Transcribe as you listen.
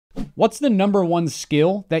What's the #1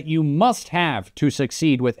 skill that you must have to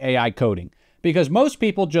succeed with AI coding? Because most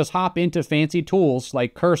people just hop into fancy tools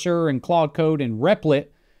like Cursor and Claude Code and Replit,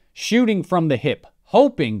 shooting from the hip,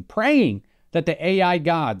 hoping, praying that the AI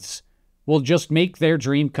gods will just make their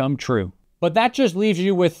dream come true. But that just leaves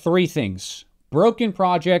you with 3 things: broken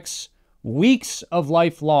projects, weeks of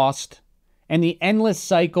life lost, and the endless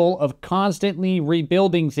cycle of constantly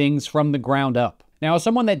rebuilding things from the ground up. Now, as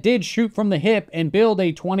someone that did shoot from the hip and build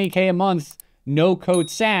a $20K a month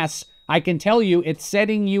no-code SaaS, I can tell you it's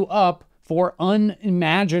setting you up for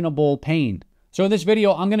unimaginable pain. So in this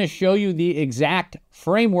video, I'm going to show you the exact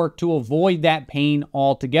framework to avoid that pain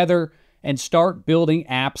altogether and start building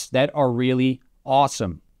apps that are really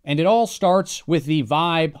awesome. And it all starts with the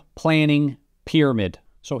vibe planning pyramid.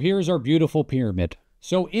 So here's our beautiful pyramid.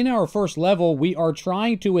 So in our first level, we are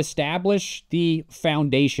trying to establish the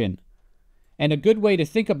foundation. And a good way to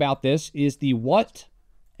think about this is the what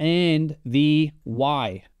and the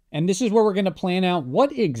why. And this is where we're going to plan out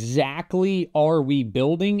what exactly are we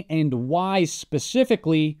building and why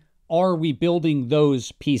specifically are we building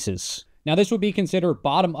those pieces. Now, this would be considered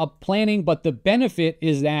bottom-up planning, but the benefit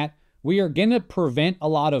is that we are going to prevent a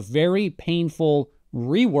lot of very painful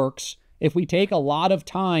reworks if we take a lot of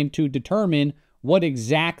time to determine what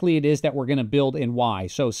exactly it is that we're going to build and why.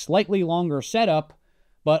 So slightly longer setup,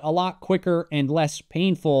 but a lot quicker and less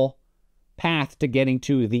painful path to getting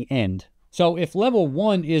to the end. So if level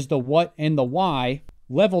 1 is the what and the why,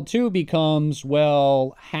 level 2 becomes,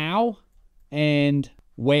 well, how and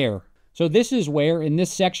where. So this is where, in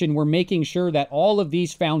this section, we're making sure that all of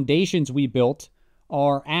these foundations we built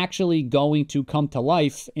are actually going to come to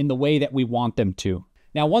life in the way that we want them to.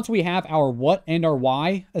 Now, once we have our what and our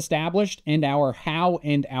why established and our how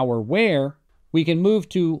and our where, we can move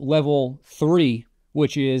to level 3,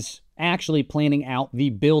 which is actually planning out the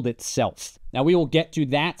build itself. Now, we will get to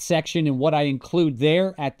that section and what I include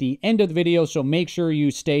there at the end of the video, so make sure you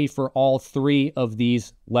stay for all 3 of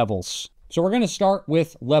these levels. So we're going to start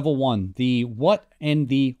with level 1, the what and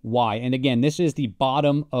the why. And again, this is the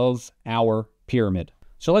bottom of our pyramid.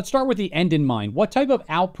 So let's start with the end in mind. What type of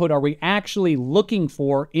output are we actually looking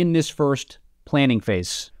for in this first planning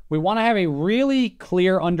phase? We want to have a really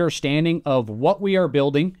clear understanding of what we are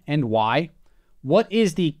building and why. What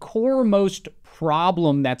is the core most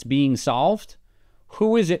problem that's being solved?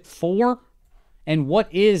 Who is it for? And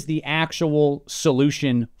what is the actual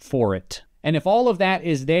solution for it? And if all of that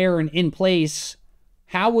is there and in place,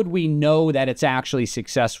 how would we know that it's actually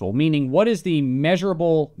successful? Meaning, what is the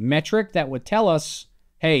measurable metric that would tell us,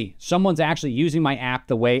 hey, someone's actually using my app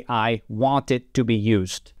the way I want it to be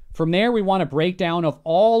used? From there, we want a breakdown of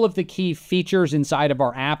all of the key features inside of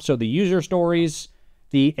our app. So the user stories,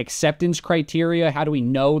 the acceptance criteria, how do we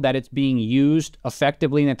know that it's being used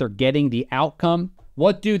effectively and that they're getting the outcome?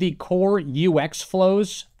 What do the core UX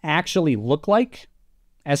flows actually look like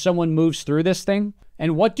as someone moves through this thing?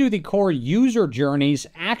 And what do the core user journeys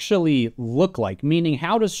actually look like? Meaning,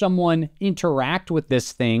 how does someone interact with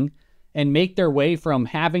this thing and make their way from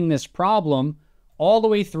having this problem all the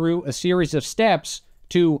way through a series of steps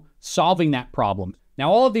to solving that problem?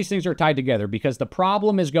 Now, all of these things are tied together because the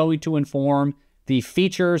problem is going to inform the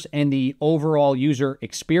features and the overall user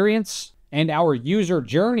experience. And our user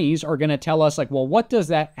journeys are going to tell us, like, well, what does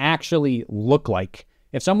that actually look like?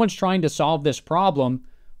 If someone's trying to solve this problem,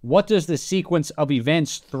 what does the sequence of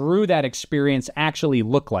events through that experience actually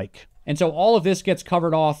look like? And so all of this gets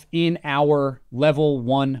covered off in our level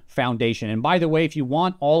 1 foundation. And by the way, if you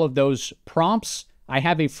want all of those prompts, I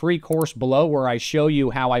have a free course below where I show you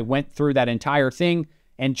how I went through that entire thing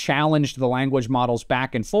and challenged the language models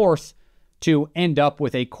back and forth to end up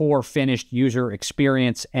with a core finished user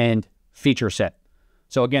experience and feature set.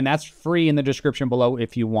 So again, that's free in the description below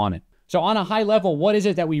if you want it. So on a high level, what is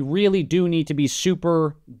it that we really do need to be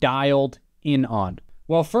super dialed in on?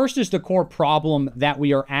 Well, first is the core problem that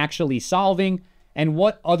we are actually solving and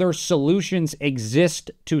what other solutions exist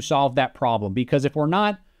to solve that problem. Because if we're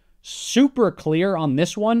not super clear on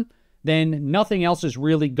this one, then nothing else is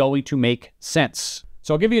really going to make sense.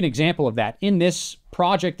 So I'll give you an example of that. In this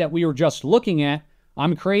project that we were just looking at,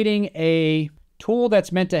 I'm creating a tool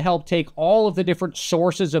that's meant to help take all of the different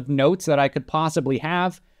sources of notes that I could possibly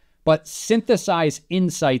have, but synthesize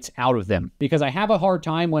insights out of them. Because I have a hard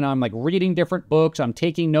time when I'm like reading different books, I'm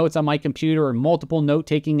taking notes on my computer and multiple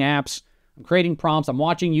note-taking apps, I'm creating prompts, I'm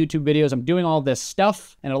watching YouTube videos, I'm doing all this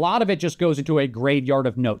stuff, and a lot of it just goes into a graveyard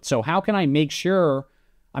of notes. So how can I make sure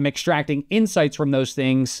I'm extracting insights from those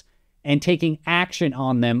things and taking action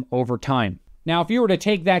on them over time? Now, if you were to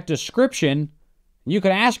take that description, you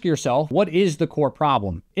could ask yourself, what is the core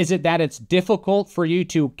problem? Is it that it's difficult for you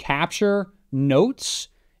to capture notes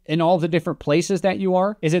in all the different places that you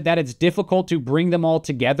are? Is it that it's difficult to bring them all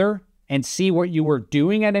together and see what you were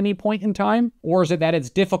doing at any point in time? Or is it that it's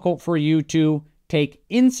difficult for you to take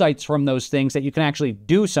insights from those things that you can actually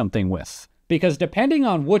do something with? Because depending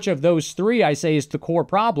on which of those three I say is the core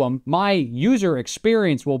problem, my user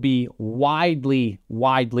experience will be widely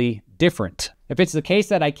different. If it's the case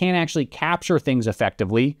that I can't actually capture things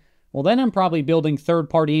effectively, well, then I'm probably building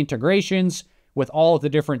third-party integrations with all of the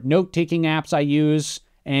different note-taking apps I use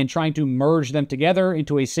and trying to merge them together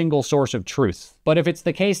into a single source of truth. But if it's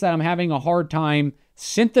the case that I'm having a hard time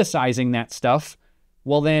synthesizing that stuff,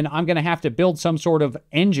 well, then I'm going to have to build some sort of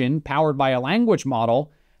engine powered by a language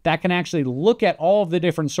model that can actually look at all of the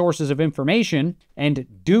different sources of information and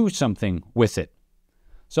do something with it.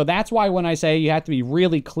 So that's why when I say you have to be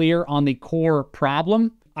really clear on the core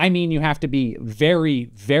problem, I mean you have to be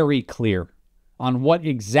very clear on what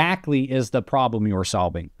exactly is the problem you're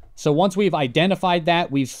solving. So once we've identified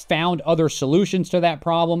that, we've found other solutions to that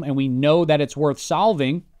problem, and we know that it's worth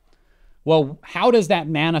solving, well, how does that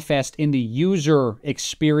manifest in the user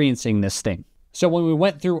experiencing this thing? So when we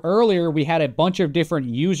went through earlier, we had a bunch of different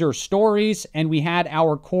user stories, and we had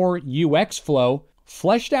our core UX flow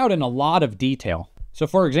fleshed out in a lot of detail. So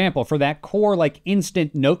for example, for that core like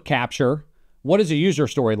instant note capture, what does a user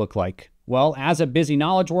story look like? Well, as a busy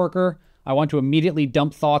knowledge worker, I want to immediately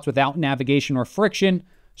dump thoughts without navigation or friction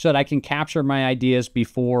so that I can capture my ideas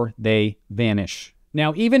before they vanish.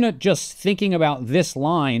 Now, even just thinking about this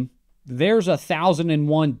line, there's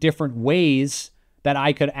 1,001 different ways that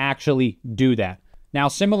I could actually do that. Now,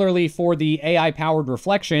 similarly for the AI-powered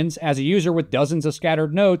reflections, as a user with dozens of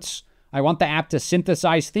scattered notes, I want the app to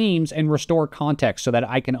synthesize themes and restore context so that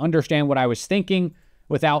I can understand what I was thinking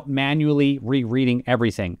without manually rereading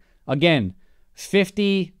everything. Again,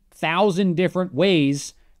 50,000 different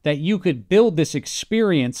ways that you could build this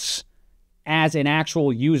experience as an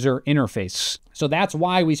actual user interface. So that's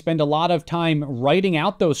why we spend a lot of time writing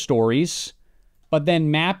out those stories, but then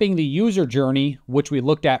mapping the user journey, which we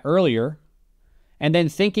looked at earlier, and then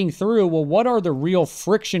thinking through, well, what are the real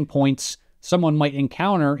friction points someone might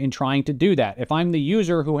encounter in trying to do that? If I'm the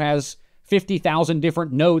user who has 50,000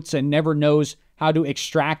 different notes and never knows how to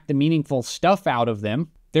extract the meaningful stuff out of them,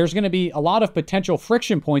 there's going to be a lot of potential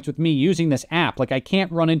friction points with me using this app. Like I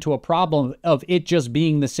can't run into a problem of it just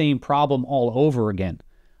being the same problem all over again.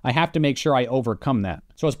 I have to make sure I overcome that.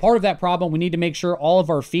 So as part of that problem, we need to make sure all of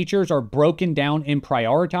our features are broken down and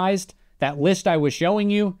prioritized. That list I was showing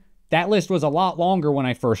you, that list was a lot longer when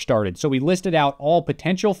I first started. So we listed out all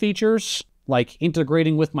potential features, like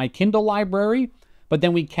integrating with my Kindle library, but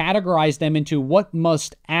then we categorized them into what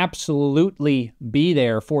must absolutely be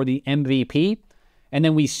there for the MVP. And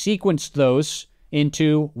then we sequenced those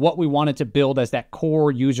into what we wanted to build as that core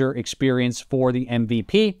user experience for the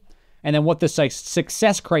MVP. And then what the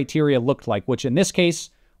success criteria looked like, which in this case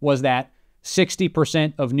was that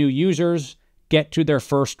 60% of new users get to their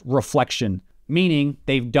first reflection, meaning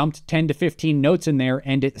they've dumped 10 to 15 notes in there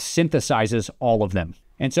and it synthesizes all of them.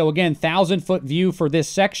 And so again, 1,000-foot view for this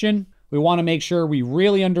section. We want to make sure we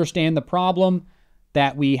really understand the problem,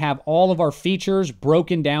 that we have all of our features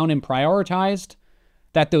broken down and prioritized,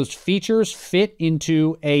 that those features fit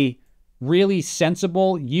into a really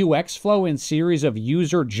sensible UX flow and series of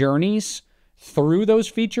user journeys through those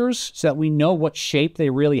features so that we know what shape they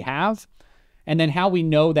really have, and then how we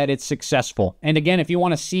know that it's successful. And again, if you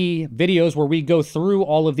want to see videos where we go through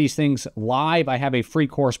all of these things live, I have a free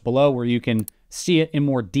course below where you can see it in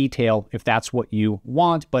more detail if that's what you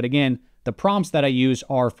want. But again, the prompts that I use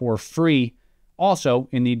are for free, also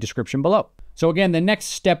in the description below. So again, the next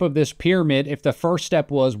step of this pyramid, if the first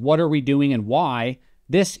step was what are we doing and why,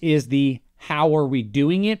 this is the how are we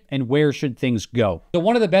doing it and where should things go. So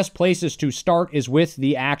one of the best places to start is with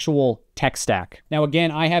the actual tech stack. Now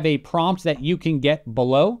again, I have a prompt that you can get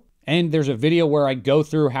below, and there's a video where I go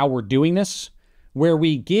through how we're doing this, where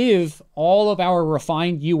we give all of our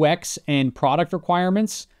refined UX and product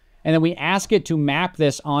requirements, and then we ask it to map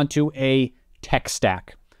this onto a tech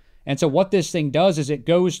stack. And so what this thing does is it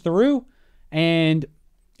goes through and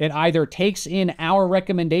it either takes in our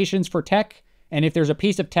recommendations for tech, and if there's a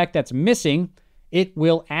piece of tech that's missing, it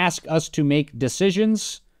will ask us to make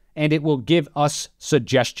decisions and it will give us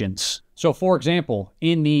suggestions. So for example,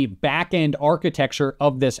 in the backend architecture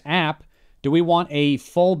of this app, do we want a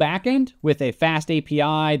full backend with a fast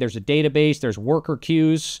API? There's a database, there's worker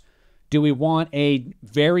queues. Do we want a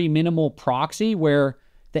very minimal proxy where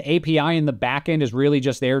the API in the backend is really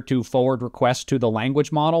just there to forward requests to the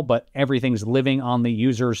language model, but everything's living on the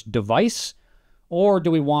user's device? Or do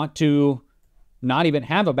we want to not even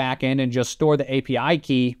have a backend and just store the API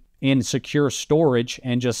key in secure storage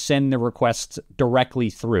and just send the requests directly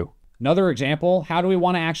through. Another example, how do we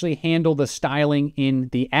want to actually handle the styling in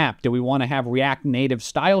the app? Do we want to have React Native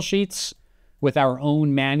style sheets with our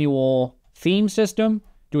own manual theme system?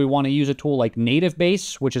 Do we want to use a tool like Native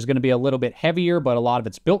Base, which is going to be a little bit heavier, but a lot of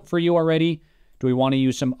it's built for you already? Do we want to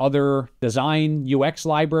use some other design UX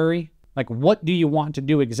library? Like, what do you want to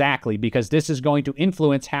do exactly? Because this is going to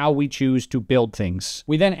influence how we choose to build things.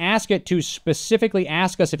 We then ask it to specifically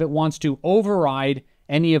ask us if it wants to override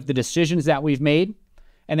any of the decisions that we've made.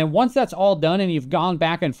 And then once that's all done and you've gone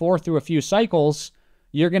back and forth through a few cycles,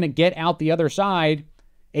 you're going to get out the other side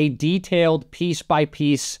a detailed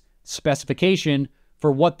piece-by-piece specification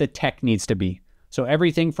for what the tech needs to be. So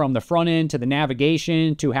everything from the front end to the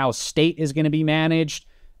navigation to how state is going to be managed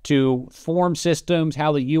to form systems,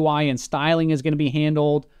 how the UI and styling is going to be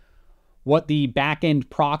handled, what the back-end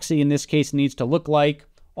proxy in this case needs to look like.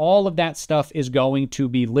 All of that stuff is going to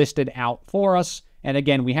be listed out for us. And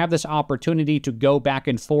again, we have this opportunity to go back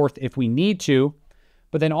and forth if we need to,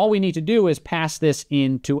 but then all we need to do is pass this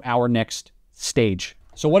into our next stage.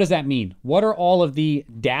 So what does that mean? What are all of the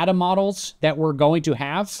data models that we're going to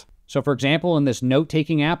have? So for example, in this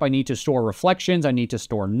note-taking app, I need to store reflections, I need to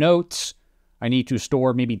store notes, I need to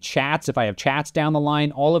store maybe chats if I have chats down the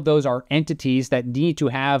line. All of those are entities that need to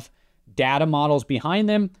have data models behind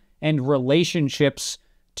them and relationships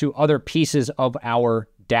to other pieces of our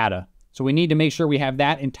data. So we need to make sure we have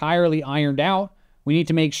that entirely ironed out. We need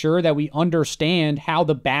to make sure that we understand how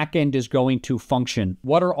the backend is going to function.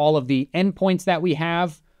 What are all of the endpoints that we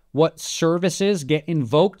have? What services get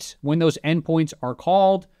invoked when those endpoints are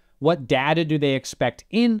called? What data do they expect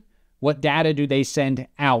in? What data do they send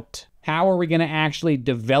out? How are we going to actually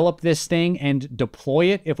develop this thing and deploy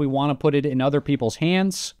it if we want to put it in other people's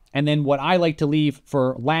hands? And then what I like to leave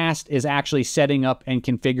for last is actually setting up and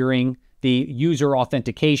configuring the user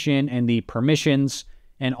authentication and the permissions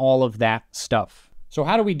and all of that stuff. So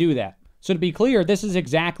how do we do that? So to be clear, this is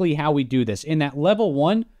exactly how we do this. In that level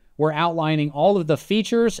 1, we're outlining all of the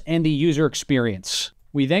features and the user experience.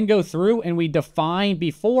 We then go through and we define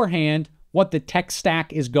beforehand what the tech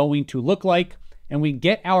stack is going to look like, and we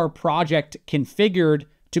get our project configured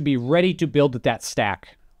to be ready to build that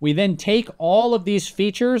stack. We then take all of these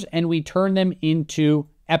features and we turn them into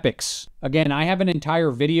epics. Again, I have an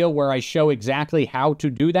entire video where I show exactly how to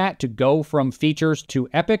do that, to go from features to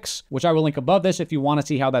epics, which I will link above this if you want to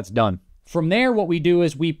see how that's done. From there, what we do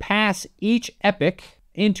is we pass each epic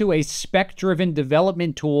into a spec-driven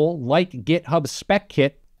development tool like GitHub Spec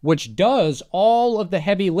Kit, which does all of the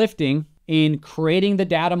heavy lifting in creating the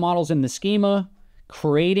data models in the schema,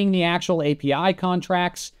 creating the actual API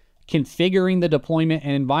contracts, configuring the deployment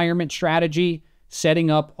and environment strategy,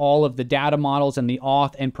 setting up all of the data models and the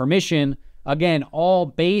auth and permission, again, all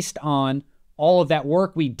based on all of that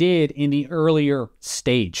work we did in the earlier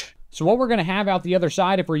stage. So what we're going to have out the other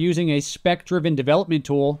side if we're using a spec-driven development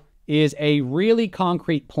tool is a really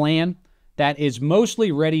concrete plan that is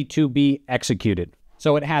mostly ready to be executed.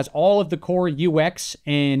 So it has all of the core UX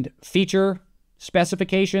and feature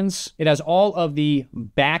specifications. It has all of the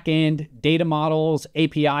back-end data models,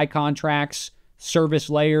 API contracts, service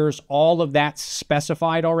layers, all of that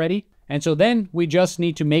specified already. And so then we just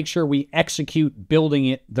need to make sure we execute building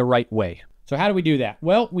it the right way. So how do we do that?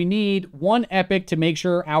 Well, we need one epic to make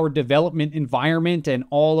sure our development environment and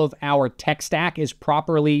all of our tech stack is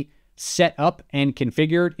properly set up and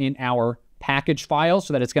configured in our package file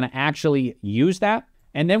so that it's going to actually use that.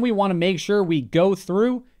 And then we want to make sure we go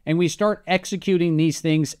through and we start executing these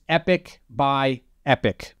things epic by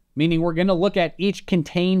epic, meaning we're going to look at each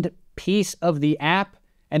contained piece of the app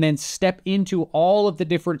and then step into all of the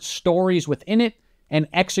different stories within it and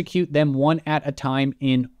execute them one at a time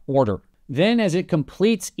in order. Then as it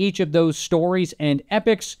completes each of those stories and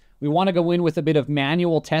epics, we want to go in with a bit of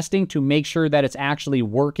manual testing to make sure that it's actually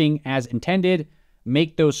working as intended,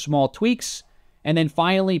 make those small tweaks, and then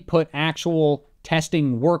finally put actual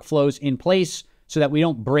testing workflows in place so that we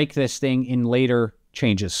don't break this thing in later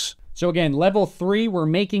changes. So again, level 3, we're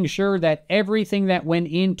making sure that everything that went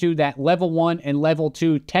into that level 1 and level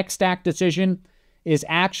 2 tech stack decision is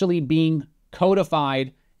actually being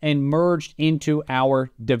codified and merged into our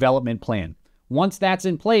development plan. Once that's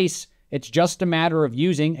in place, it's just a matter of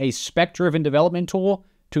using a spec-driven development tool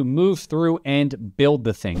to move through and build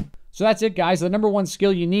the thing. So that's it, guys. The number one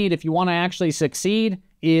skill you need if you want to actually succeed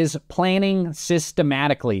is planning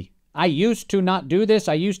systematically. I used to not do this.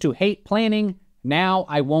 I used to hate planning. Now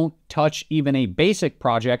I won't touch even a basic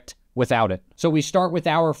project without it. So we start with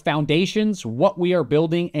our foundations, what we are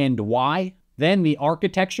building and why. Then the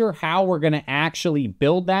architecture, how we're going to actually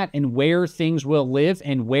build that and where things will live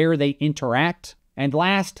and where they interact. And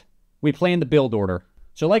last, we plan the build order.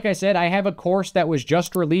 So like I said, I have a course that was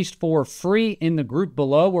just released for free in the group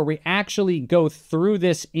below where we actually go through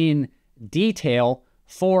this in detail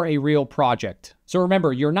for a real project. So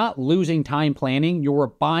remember, you're not losing time planning, you're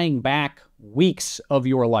buying back weeks of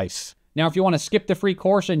your life. Now, if you want to skip the free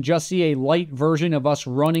course and just see a light version of us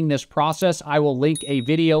running this process, I will link a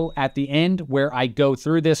video at the end where I go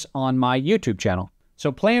through this on my YouTube channel.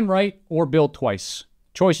 So plan right or build twice.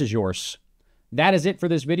 Choice is yours. That is it for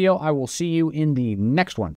this video. I will see you in the next one.